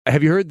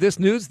Have you heard this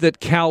news that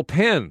Cal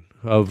Penn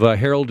of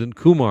Harold and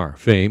Kumar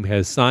fame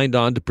has signed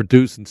on to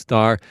produce and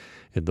star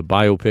in the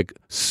biopic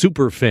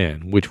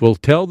Superfan, which will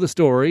tell the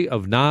story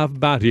of Nav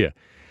Bhatia.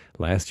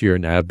 Last year,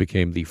 Nav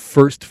became the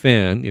first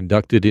fan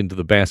inducted into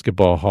the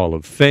Basketball Hall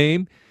of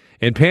Fame,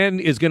 and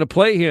Penn is going to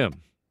play him,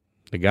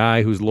 the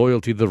guy whose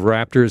loyalty to the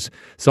Raptors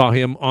saw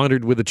him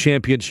honored with a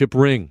championship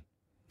ring,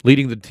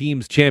 leading the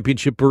team's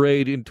championship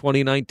parade in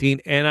 2019,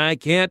 and I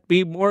can't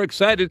be more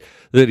excited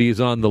that he's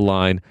on the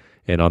line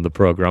and on the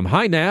program.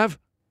 Hi, Nav.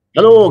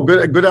 Hello,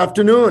 good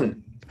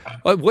afternoon.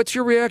 What's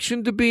your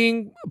reaction to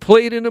being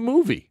played in a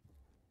movie?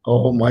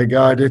 Oh my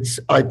God,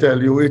 I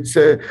tell you,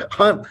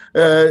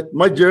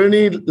 my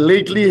journey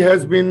lately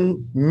has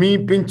been me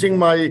pinching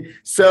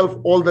myself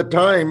all the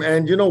time.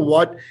 And you know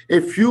what? A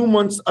few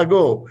months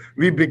ago,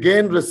 we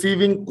began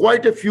receiving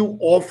quite a few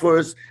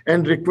offers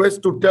and requests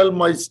to tell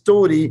my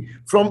story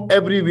from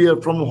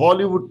everywhere, from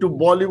Hollywood to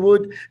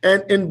Bollywood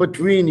and in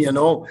between.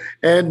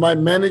 And my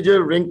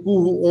manager, Rinku,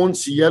 who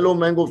owns Yellow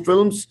Mango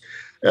Films,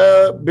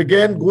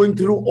 began going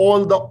through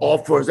all the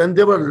offers, and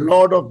there were a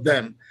lot of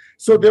them.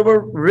 So there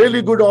were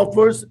really good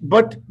offers,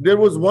 but there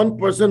was one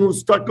person who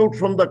stuck out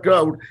from the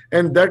crowd,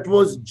 and that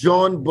was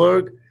John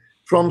Berg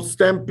from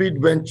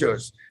Stampede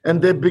Ventures. And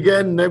they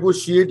began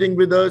negotiating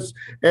with us,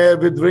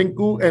 with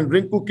Rinku, and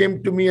Rinku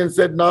came to me and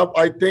said, now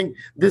I think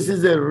this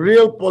is a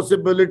real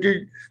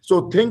possibility.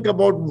 So think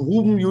about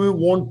whom you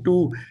want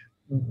to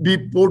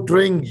be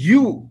portraying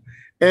you.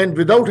 And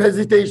without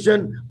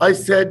hesitation, I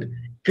said,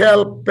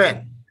 Cal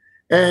Penn.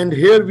 And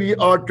here we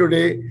are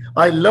today.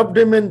 I loved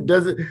him in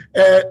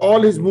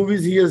all his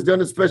movies he has done,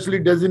 especially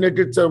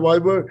Designated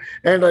Survivor.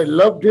 And I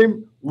loved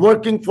him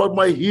working for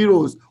my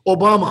heroes,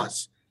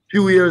 Obamas,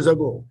 few years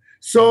ago.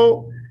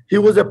 So he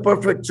was a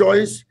perfect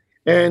choice.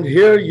 And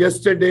here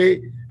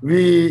yesterday,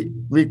 we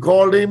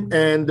called him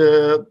and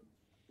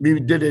we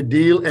did a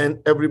deal, and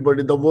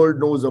everybody, the world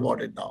knows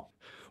about it now.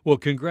 Well,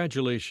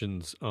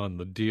 congratulations on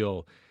the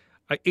deal.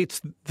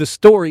 It's the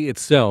story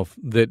itself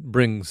that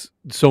brings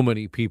so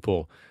many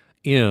people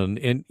in,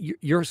 and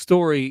your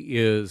story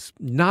is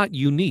not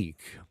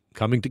unique.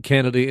 Coming to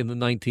Canada in the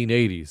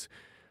 1980s,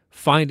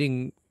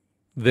 finding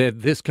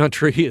that this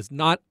country is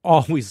not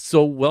always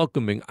so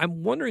welcoming.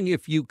 I'm wondering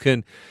if you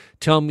can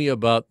tell me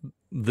about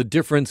the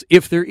difference,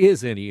 if there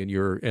is any in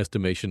your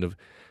estimation, of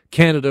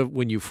Canada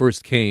when you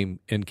first came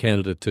and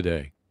Canada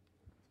today.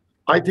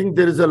 I think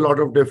there is a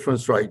lot of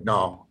difference right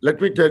now.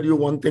 Let me tell you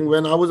one thing.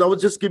 I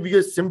was just giving you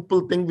a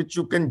simple thing which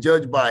you can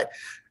judge by.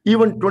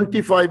 Even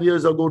 25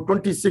 years ago,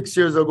 26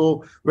 years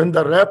ago, when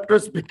the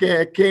Raptors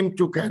came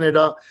to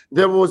Canada,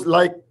 there was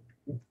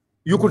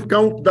you could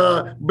count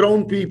the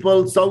brown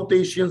people, South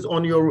Asians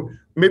on your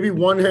maybe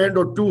one hand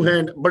or two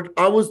hand, but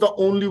I was the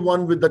only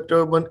one with the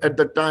turban at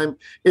the time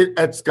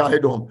at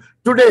Skydome.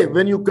 Today,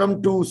 when you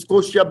come to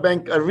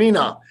Scotiabank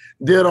Arena,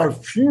 there are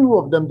few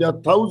of them. There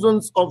are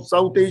thousands of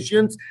South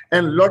Asians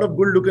and a lot of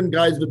good-looking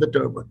guys with the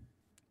turban.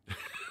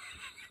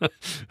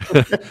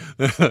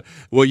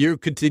 Well, you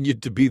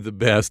continued to be the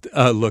best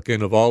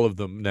looking of all of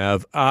them,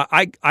 Nav.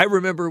 I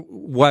remember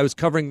when I was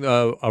covering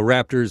a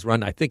Raptors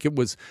run. I think it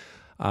was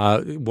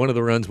one of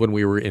the runs when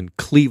we were in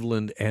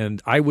Cleveland,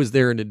 and I was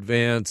there in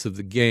advance of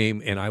the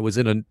game, and I was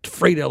in a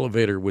freight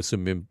elevator with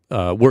some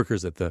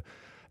workers at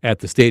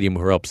the stadium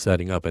who were up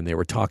setting up, and they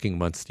were talking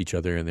amongst each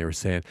other, and they were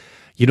saying,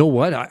 you know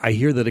what, I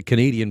hear that a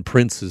Canadian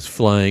prince is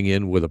flying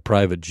in with a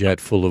private jet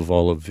full of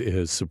all of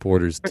his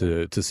supporters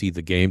to see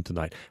the game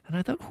tonight. And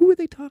I thought, who are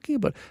they talking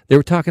about? They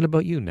were talking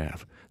about you,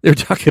 Nav. They're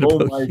talking about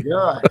you. Oh, my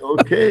God.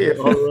 Okay.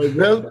 All right.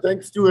 Well,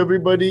 thanks to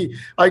everybody.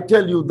 I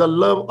tell you, the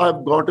love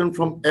I've gotten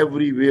from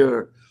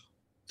everywhere,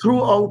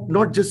 throughout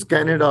not just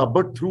Canada,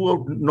 but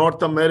throughout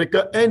North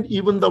America and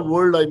even the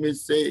world, I may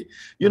say.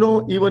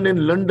 Even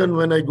in London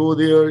when I go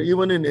there,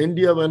 even in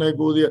India when I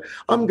go there,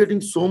 I'm getting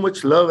so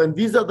much love. And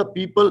these are the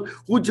people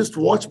who just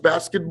watch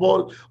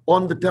basketball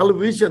on the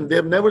television.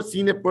 They've never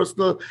seen a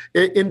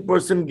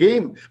in-person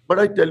game. But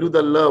I tell you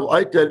the love,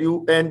 I tell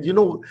you, and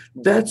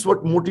that's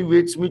what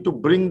motivates me to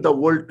bring the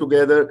world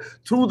together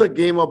through the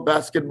game of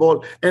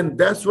basketball. And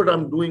that's what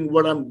I'm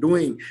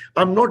doing.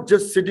 I'm not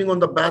just sitting on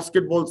the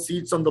basketball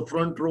seats on the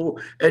front row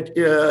at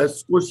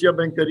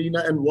Scotiabank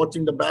Arena and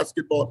watching the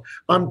basketball.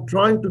 I'm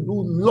trying to do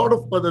a lot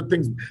of other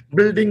things,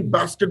 building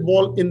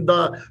basketball in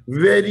the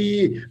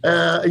very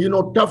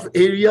tough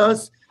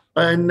areas,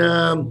 and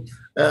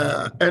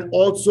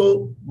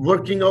also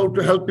working out,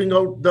 helping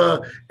out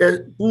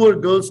the poor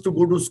girls to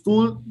go to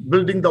school,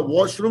 building the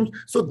washrooms.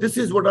 So this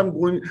is what I'm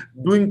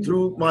doing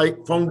through my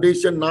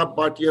foundation, Nav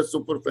Bhatia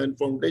Superfan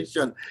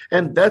Foundation.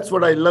 And that's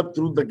what I love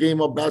through the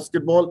game of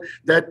basketball,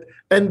 that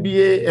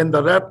NBA and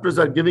the Raptors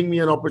are giving me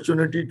an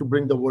opportunity to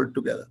bring the world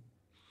together.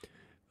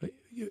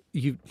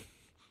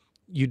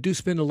 You do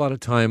spend a lot of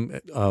time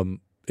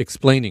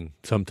explaining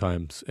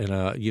sometimes, and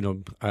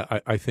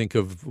I think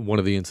of one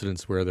of the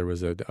incidents where there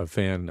was a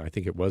fan, I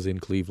think it was in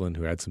Cleveland,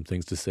 who had some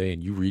things to say,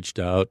 and you reached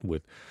out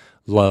with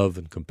love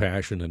and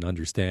compassion and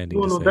understanding.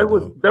 No, that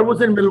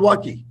was in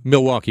Milwaukee.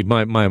 Milwaukee,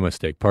 my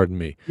mistake. Pardon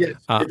me. Yes,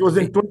 it was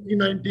in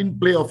 2019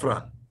 playoff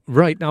run.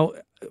 Right now,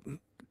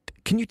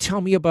 Can you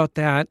tell me about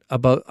that?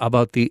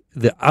 About the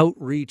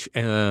outreach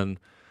and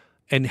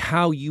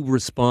how you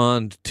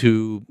respond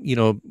to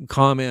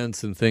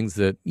comments and things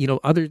that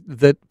other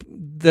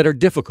that are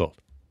difficult.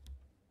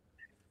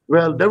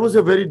 Well, that was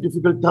a very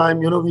difficult time.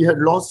 We had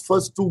lost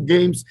first two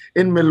games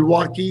in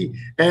Milwaukee,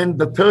 and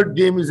the third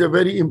game is a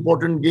very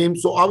important game.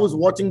 So I was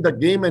watching the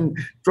game and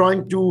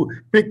trying to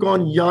pick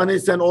on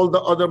Giannis and all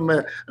the other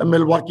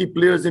Milwaukee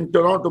players in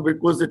Toronto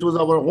because it was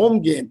our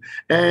home game,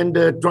 and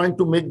trying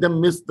to make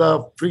them miss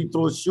the free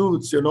throw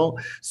shoots.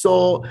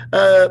 So.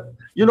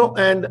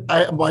 And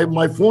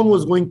my phone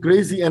was going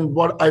crazy. And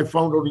what I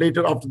found out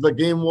later after the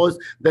game was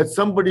that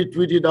somebody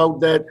tweeted out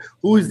that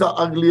who is the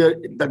uglier,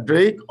 the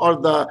Drake or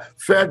the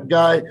fat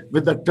guy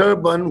with the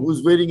turban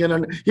who's wearing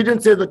he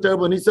didn't say the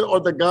turban, he said, or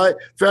the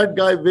fat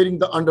guy wearing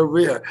the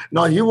underwear.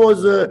 Now, he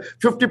was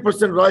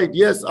 50% right.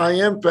 Yes, I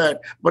am fat,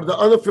 but the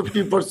other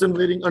 50%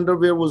 wearing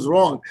underwear was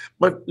wrong.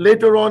 But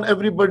later on,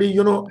 everybody,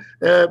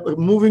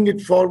 moving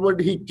it forward,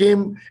 he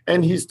came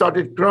and he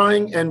started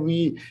crying, and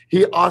he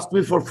asked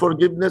me for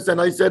forgiveness.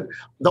 And I said,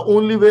 the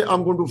only way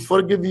I'm going to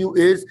forgive you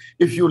is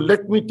if you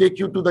let me take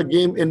you to the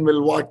game in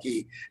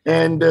Milwaukee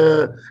and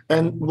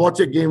watch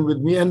a game with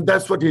me. And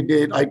that's what he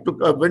did. I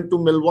went to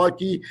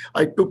Milwaukee.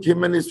 I took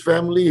him and his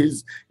family,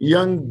 his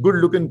young,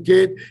 good-looking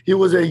kid. He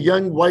was a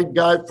young white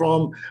guy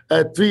from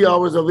 3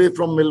 hours away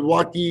from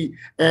Milwaukee,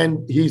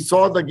 and he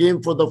saw the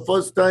game for the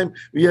first time.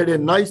 We had a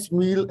nice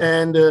meal,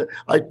 and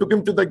I took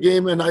him to the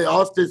game, and I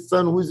asked his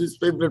son who is his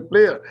favorite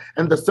player,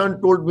 and the son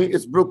told me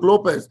it's Brook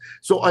Lopez.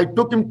 So I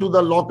took him to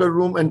the locker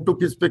room and took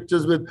his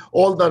pictures with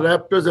all the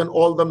Raptors and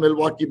all the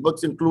Milwaukee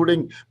Bucks,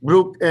 including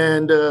Brook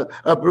and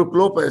Brook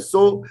Lopez.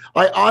 So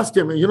I asked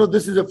him,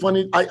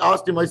 I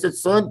asked him, I said,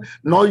 son,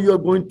 now you are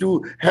going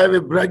to have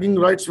a bragging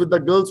rights with the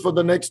girls for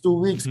the next 2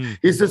 weeks.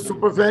 He says,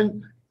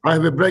 Superfan, I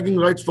have a bragging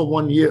rights for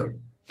 1 year.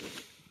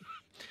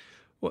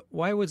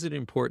 Why was it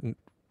important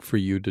for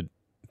you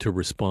to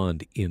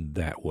respond in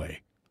that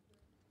way?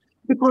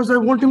 Because I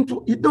want him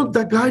to,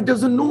 the guy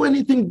doesn't know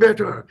anything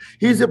better.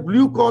 He's a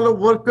blue-collar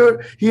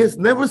worker. He has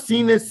never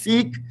seen a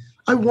Sikh.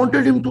 I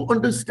wanted him to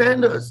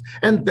understand us.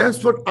 And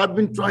that's what I've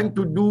been trying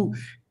to do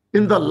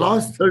in the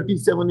last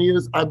 37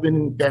 years I've been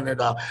in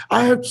Canada.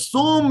 I had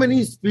so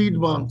many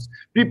speed bumps.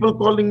 People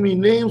calling me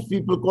names,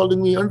 people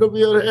calling me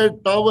underwear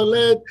head, towel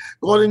head,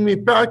 calling me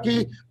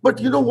Packy.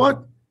 But you know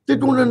what? They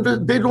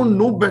don't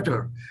know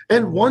better.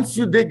 And once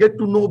they get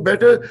to know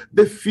better,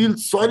 they feel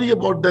sorry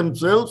about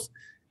themselves.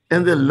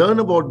 And they learn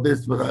about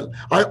this.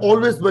 I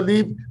always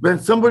believe when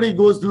somebody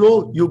goes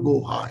low, you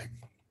go high.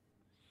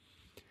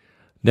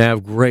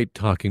 Nav, great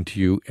talking to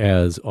you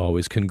as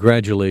always.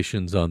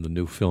 Congratulations on the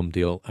new film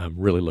deal. I'm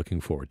really looking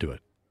forward to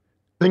it.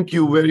 Thank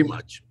you very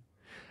much.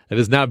 It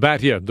is Nav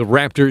Bhatia, the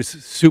Raptors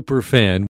super fan.